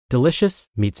Delicious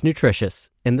meets nutritious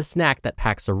in the snack that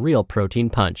packs a real protein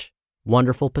punch.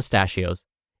 Wonderful Pistachios.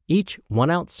 Each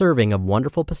 1-ounce serving of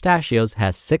Wonderful Pistachios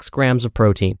has 6 grams of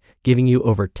protein, giving you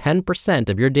over 10%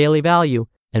 of your daily value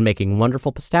and making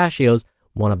Wonderful Pistachios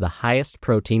one of the highest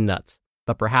protein nuts.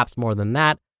 But perhaps more than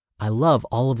that, I love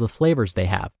all of the flavors they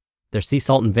have. Their sea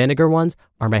salt and vinegar ones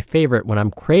are my favorite when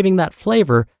I'm craving that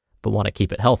flavor but want to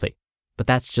keep it healthy. But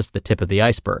that's just the tip of the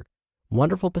iceberg.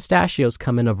 Wonderful Pistachios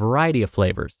come in a variety of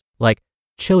flavors, like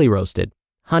chili roasted,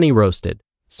 honey roasted,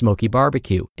 smoky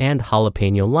barbecue, and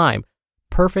jalapeno lime,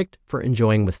 perfect for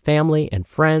enjoying with family and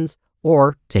friends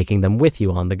or taking them with you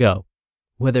on the go.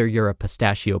 Whether you're a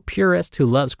pistachio purist who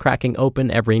loves cracking open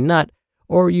every nut,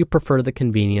 or you prefer the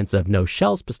convenience of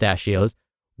no-shells pistachios,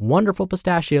 Wonderful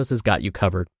Pistachios has got you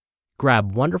covered.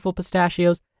 Grab Wonderful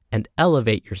Pistachios and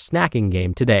elevate your snacking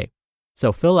game today.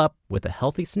 So fill up with a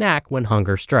healthy snack when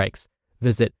hunger strikes.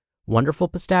 Visit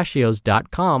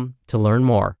wonderfulpistachios.com to learn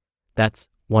more. That's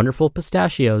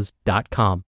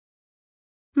wonderfulpistachios.com.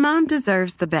 Mom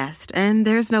deserves the best, and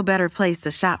there's no better place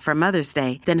to shop for Mother's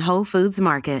Day than Whole Foods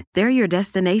Market. They're your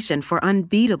destination for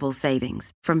unbeatable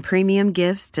savings, from premium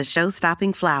gifts to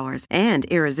show-stopping flowers and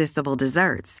irresistible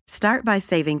desserts. Start by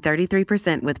saving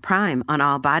 33% with Prime on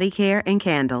all body care and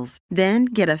candles. Then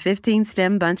get a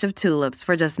 15-stem bunch of tulips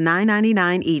for just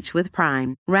 $9.99 each with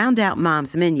Prime. Round out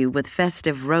Mom's menu with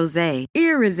festive rosé,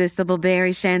 irresistible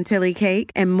berry chantilly cake,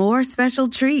 and more special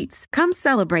treats. Come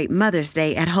celebrate Mother's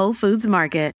Day at Whole Foods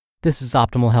Market. This is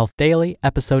Optimal Health Daily,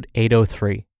 episode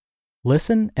 803.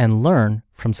 Listen and Learn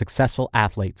from Successful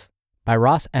Athletes by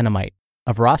Ross Enamait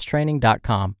of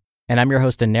rosstraining.com. And I'm your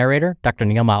host and narrator, Dr.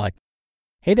 Neil Malik.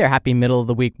 Hey there, happy middle of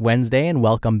the week Wednesday, and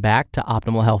welcome back to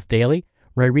Optimal Health Daily,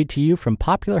 where I read to you from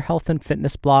popular health and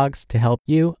fitness blogs to help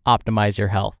you optimize your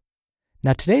health.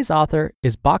 Now, today's author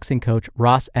is boxing coach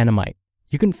Ross Enamait.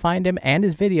 You can find him and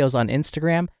his videos on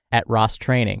Instagram at Ross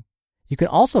Training. You can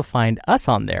also find us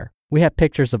on there. We have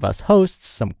pictures of us hosts,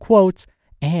 some quotes,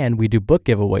 and we do book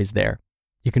giveaways there.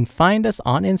 You can find us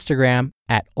on Instagram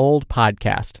at Old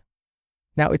Podcast.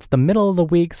 Now, it's the middle of the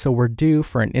week, so we're due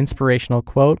for an inspirational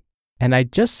quote, and I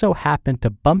just so happened to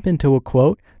bump into a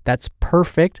quote that's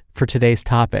perfect for today's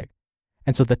topic.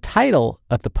 And so the title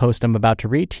of the post I'm about to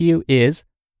read to you is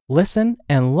Listen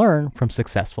and Learn from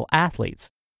Successful Athletes.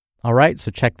 All right,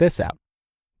 so check this out.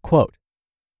 Quote,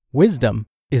 "Wisdom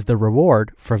is the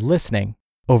reward for listening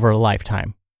over a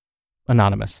lifetime."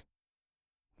 Anonymous.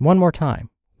 One more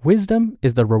time. Wisdom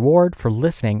is the reward for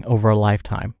listening over a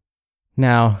lifetime.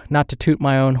 Now, not to toot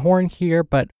my own horn here,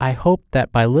 but I hope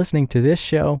that by listening to this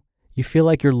show, you feel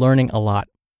like you're learning a lot.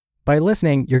 By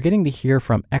listening, you're getting to hear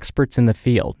from experts in the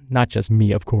field, not just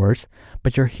me, of course,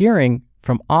 but you're hearing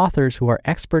from authors who are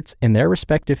experts in their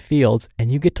respective fields,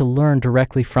 and you get to learn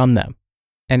directly from them.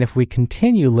 And if we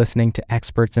continue listening to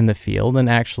experts in the field and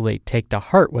actually take to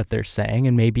heart what they're saying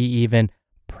and maybe even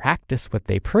practice what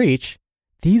they preach,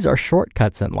 these are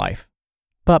shortcuts in life.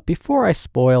 But before I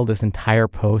spoil this entire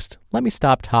post, let me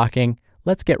stop talking,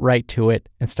 let's get right to it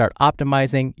and start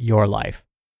optimizing your life.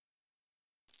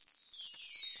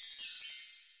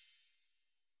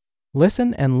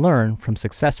 Listen and Learn from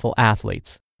Successful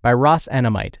Athletes by Ross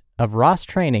Enamait of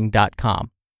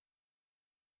rosstraining.com.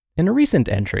 In a recent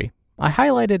entry, I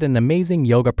highlighted an amazing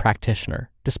yoga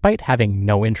practitioner, despite having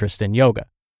no interest in yoga.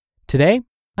 Today,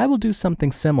 I will do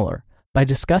something similar by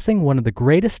discussing one of the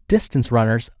greatest distance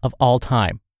runners of all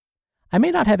time. I may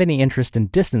not have any interest in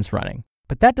distance running,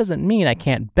 but that doesn't mean I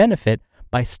can't benefit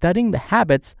by studying the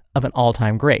habits of an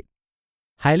all-time great.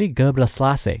 Haile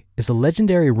Gebrselassie is a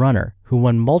legendary runner who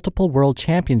won multiple world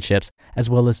championships as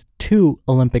well as 2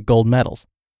 Olympic gold medals.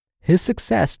 His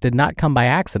success did not come by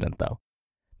accident, though.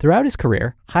 Throughout his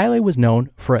career, Haile was known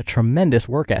for a tremendous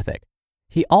work ethic.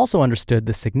 He also understood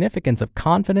the significance of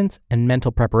confidence and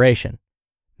mental preparation.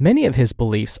 Many of his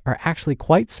beliefs are actually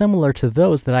quite similar to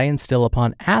those that I instill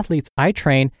upon athletes I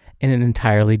train in an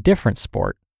entirely different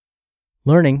sport.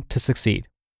 Learning to succeed.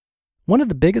 One of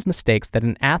the biggest mistakes that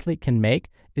an athlete can make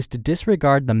is to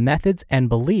disregard the methods and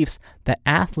beliefs that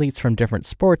athletes from different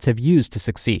sports have used to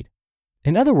succeed.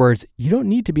 In other words, you don't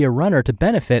need to be a runner to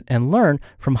benefit and learn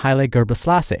from Haile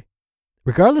Gebrselassie.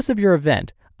 Regardless of your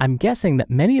event, I'm guessing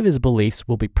that many of his beliefs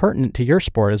will be pertinent to your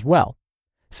sport as well.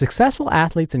 Successful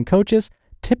athletes and coaches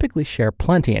typically share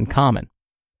plenty in common.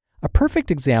 A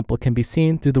perfect example can be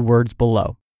seen through the words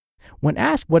below. When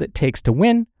asked what it takes to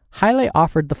win, Haile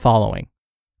offered the following,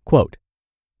 quote,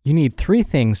 "You need 3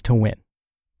 things to win: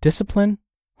 discipline,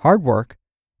 hard work,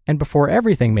 and before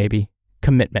everything maybe,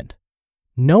 commitment.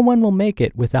 No one will make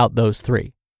it without those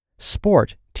 3.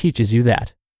 Sport teaches you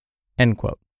that." End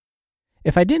quote.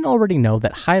 If I didn't already know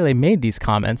that Haile made these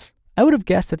comments, I would have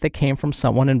guessed that they came from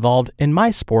someone involved in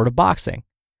my sport of boxing.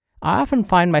 I often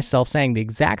find myself saying the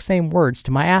exact same words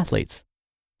to my athletes.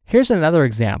 Here's another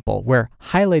example where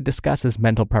Haile discusses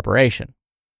mental preparation.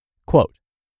 Quote,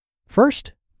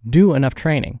 "First, do enough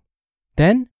training.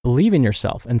 Then believe in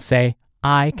yourself and say,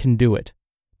 I can do it.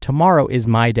 Tomorrow is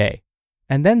my day.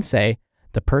 And then say,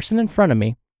 the person in front of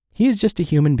me, he is just a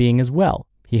human being as well.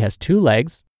 He has 2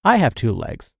 legs, I have 2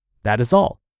 legs. That is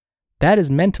all. That is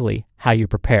mentally how you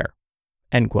prepare."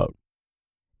 End quote.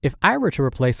 If I were to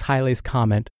replace Haile's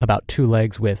comment about 2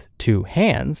 legs with 2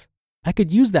 hands, I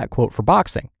could use that quote for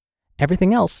boxing.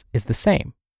 Everything else is the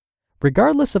same.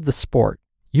 Regardless of the sport,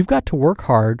 you've got to work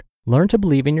hard, learn to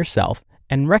believe in yourself,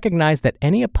 and recognize that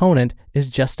any opponent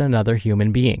is just another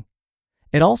human being.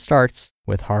 It all starts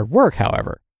with hard work,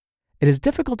 however. It is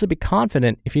difficult to be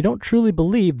confident if you don't truly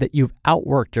believe that you've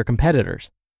outworked your competitors.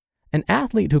 An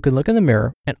athlete who can look in the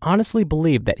mirror and honestly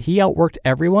believe that he outworked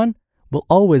everyone will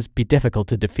always be difficult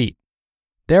to defeat.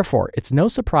 Therefore, it's no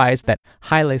surprise that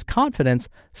Haile's confidence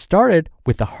started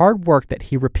with the hard work that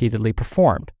he repeatedly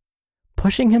performed.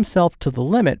 Pushing himself to the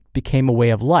limit became a way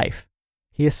of life.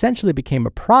 He essentially became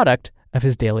a product of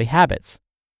his daily habits.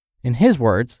 In his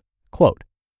words, quote,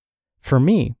 "For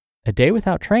me, a day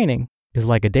without training is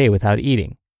like a day without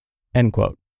eating." End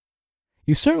quote.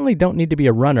 You certainly don't need to be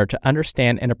a runner to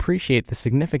understand and appreciate the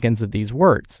significance of these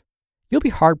words. You'll be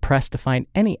hard-pressed to find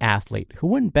any athlete who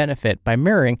wouldn't benefit by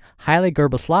mirroring Haile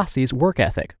Gebrselassie work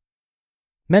ethic.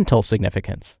 Mental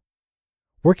significance.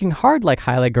 Working hard like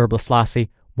Haile Gebrselassie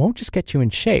won't just get you in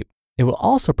shape, it will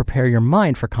also prepare your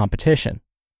mind for competition.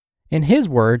 In his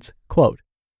words, quote,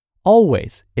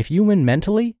 "Always, if you win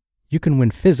mentally, you can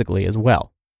win physically as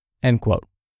well." End quote.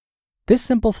 This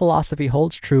simple philosophy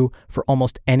holds true for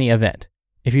almost any event.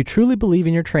 If you truly believe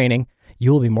in your training,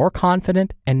 you will be more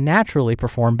confident and naturally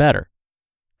perform better.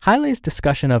 Haile's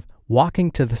discussion of walking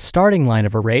to the starting line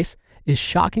of a race is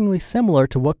shockingly similar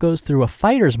to what goes through a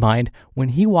fighter's mind when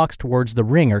he walks towards the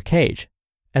ring or cage.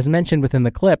 As mentioned within the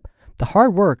clip, the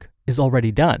hard work is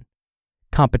already done.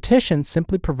 Competition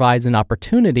simply provides an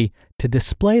opportunity to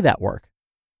display that work.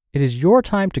 It is your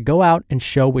time to go out and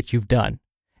show what you've done.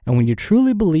 And when you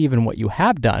truly believe in what you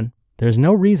have done, there's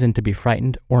no reason to be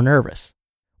frightened or nervous.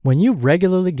 When you've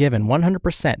regularly given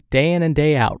 100% day in and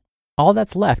day out, all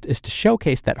that's left is to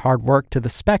showcase that hard work to the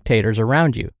spectators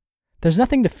around you. There's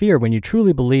nothing to fear when you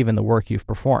truly believe in the work you've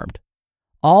performed.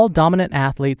 All dominant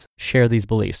athletes share these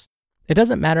beliefs. It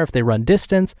doesn't matter if they run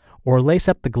distance or lace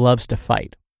up the gloves to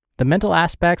fight. The mental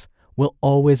aspects will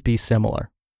always be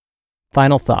similar.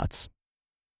 Final thoughts.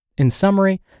 In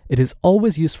summary, it is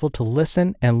always useful to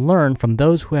listen and learn from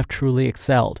those who have truly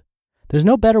excelled. There's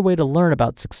no better way to learn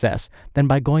about success than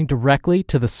by going directly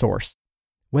to the source.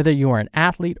 Whether you are an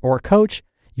athlete or a coach,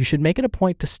 you should make it a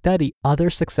point to study other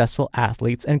successful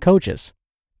athletes and coaches.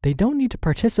 They don't need to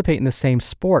participate in the same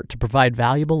sport to provide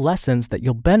valuable lessons that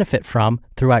you'll benefit from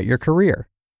throughout your career.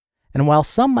 And while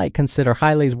some might consider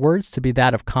Haile's words to be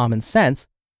that of common sense,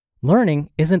 learning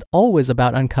isn't always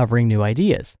about uncovering new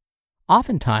ideas.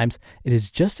 Oftentimes, it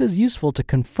is just as useful to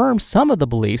confirm some of the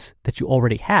beliefs that you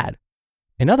already had.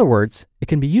 In other words, it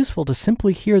can be useful to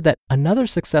simply hear that another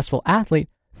successful athlete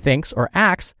thinks or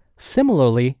acts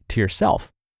similarly to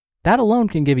yourself. That alone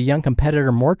can give a young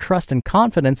competitor more trust and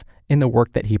confidence in the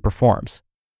work that he performs.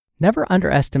 Never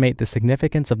underestimate the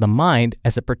significance of the mind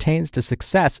as it pertains to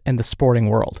success in the sporting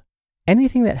world.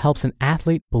 Anything that helps an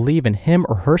athlete believe in him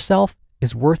or herself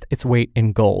is worth its weight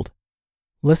in gold.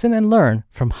 Listen and learn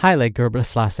from Haile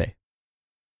Gebrselassie.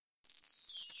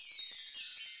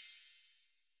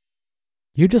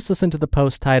 You just listened to the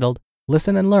post titled,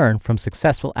 "Listen and Learn from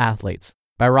Successful Athletes"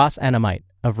 by Ross Enamait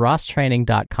of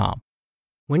rosstraining.com.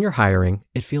 When you're hiring,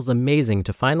 it feels amazing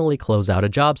to finally close out a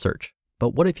job search.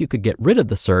 But what if you could get rid of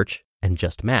the search and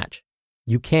just match?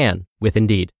 You can with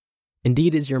Indeed.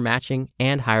 Indeed is your matching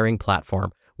and hiring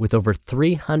platform with over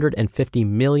 350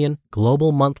 million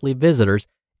global monthly visitors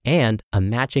and a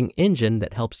matching engine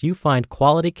that helps you find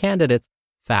quality candidates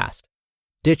fast.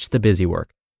 Ditch the busy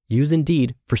work. Use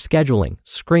Indeed for scheduling,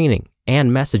 screening,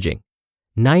 and messaging.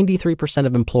 93%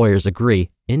 of employers agree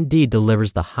Indeed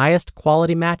delivers the highest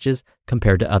quality matches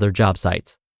compared to other job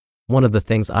sites. One of the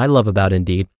things I love about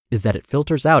Indeed is that it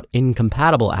filters out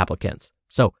incompatible applicants.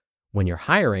 So when you're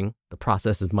hiring, the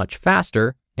process is much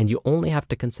faster and you only have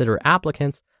to consider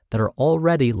applicants that are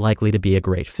already likely to be a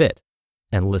great fit.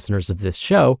 And listeners of this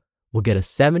show will get a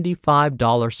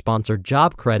 $75 sponsored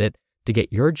job credit to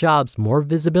get your jobs more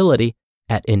visibility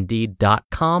at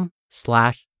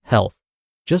Indeed.com/health.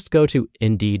 Just go to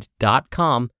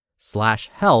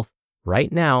Indeed.com/health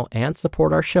right now and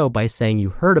support our show by saying you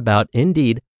heard about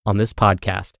Indeed on this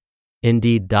podcast.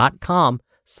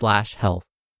 Indeed.com/health.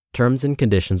 Terms and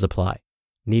conditions apply.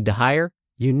 Need to hire?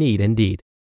 You need Indeed.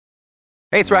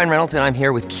 Hey, it's Ryan Reynolds, and I'm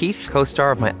here with Keith,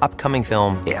 co-star of my upcoming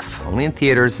film, If, only in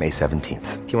theaters May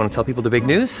 17th. Do you want to tell people the big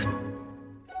news?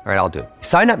 All right, I'll do it.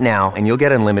 Sign up now and you'll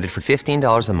get unlimited for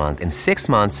 $15 a month and 6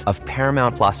 months of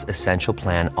Paramount Plus Essential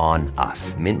Plan on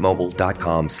us.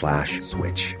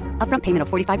 MintMobile.com/switch. Upfront payment of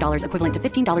 $45 equivalent to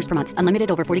 $15 per month. Unlimited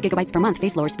over 40 gigabytes per month.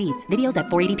 Face lower speeds. Videos at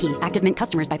 480p. Active Mint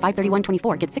customers by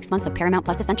 531.24 get 6 months of Paramount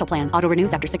Plus Essential Plan. Auto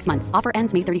renews after 6 months. Offer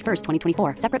ends May 31st,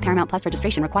 2024. Separate Paramount Plus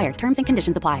registration required. Terms and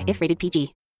conditions apply if rated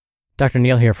PG. Dr.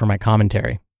 Neal here for my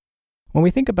commentary. When we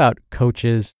think about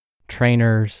coaches,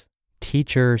 trainers,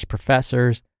 teachers,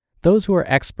 professors, those who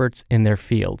are experts in their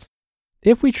fields,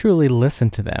 if we truly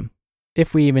listen to them,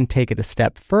 if we even take it a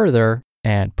step further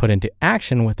and put into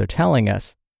action what they're telling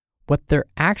us, what they're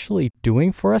actually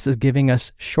doing for us is giving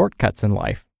us shortcuts in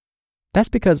life. That's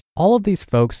because all of these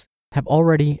folks have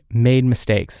already made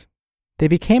mistakes. They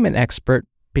became an expert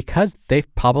because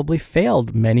they've probably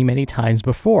failed many, many times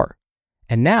before.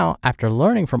 And now, after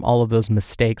learning from all of those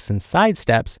mistakes and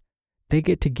sidesteps, they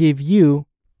get to give you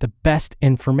the best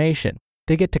information.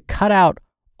 They get to cut out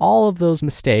all of those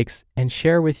mistakes and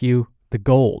share with you the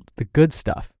gold, the good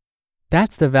stuff.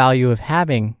 That's the value of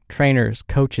having trainers,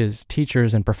 coaches,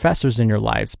 teachers, and professors in your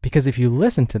lives, because if you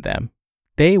listen to them,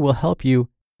 they will help you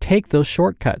take those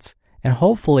shortcuts and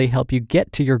hopefully help you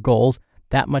get to your goals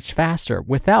that much faster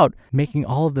without making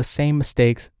all of the same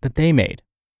mistakes that they made.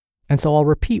 And so I'll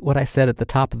repeat what I said at the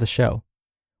top of the show.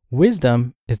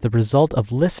 Wisdom is the result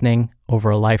of listening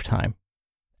over a lifetime.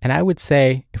 And I would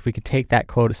say, if we could take that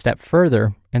quote a step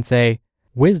further and say,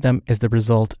 wisdom is the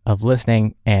result of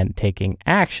listening and taking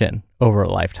action over a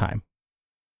lifetime.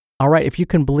 All right, if you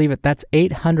can believe it, that's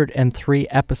 803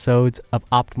 episodes of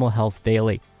Optimal Health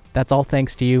Daily. That's all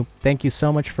thanks to you. Thank you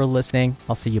so much for listening.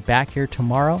 I'll see you back here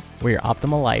tomorrow where your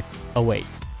optimal life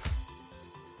awaits.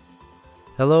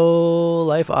 Hello,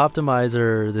 Life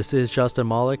Optimizer. This is Justin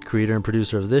Malik, creator and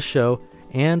producer of this show,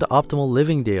 and Optimal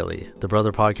Living Daily, the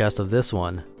brother podcast of this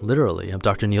one. Literally, I'm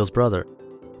Dr. Neal's brother.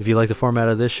 If you like the format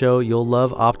of this show, you'll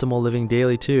love Optimal Living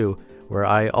Daily too, where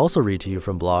I also read to you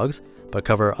from blogs, but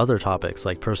cover other topics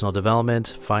like personal development,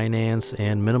 finance,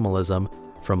 and minimalism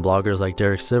from bloggers like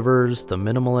Derek Sivers, The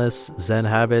Minimalists, Zen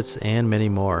Habits, and many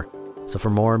more. So for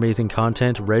more amazing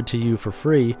content read to you for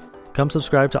free, come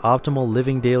subscribe to Optimal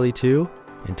Living Daily too,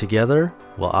 and together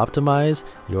we'll optimize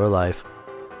your life.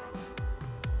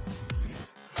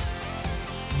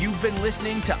 You've been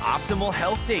listening to Optimal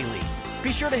Health Daily.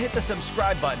 Be sure to hit the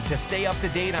subscribe button to stay up to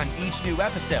date on each new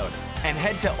episode, and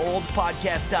head to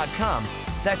oldpodcast.com.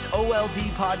 That's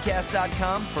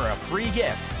oldpodcast.com for a free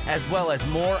gift, as well as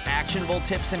more actionable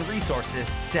tips and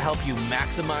resources to help you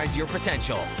maximize your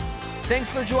potential. Thanks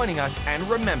for joining us, and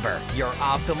remember, your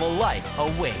optimal life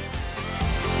awaits.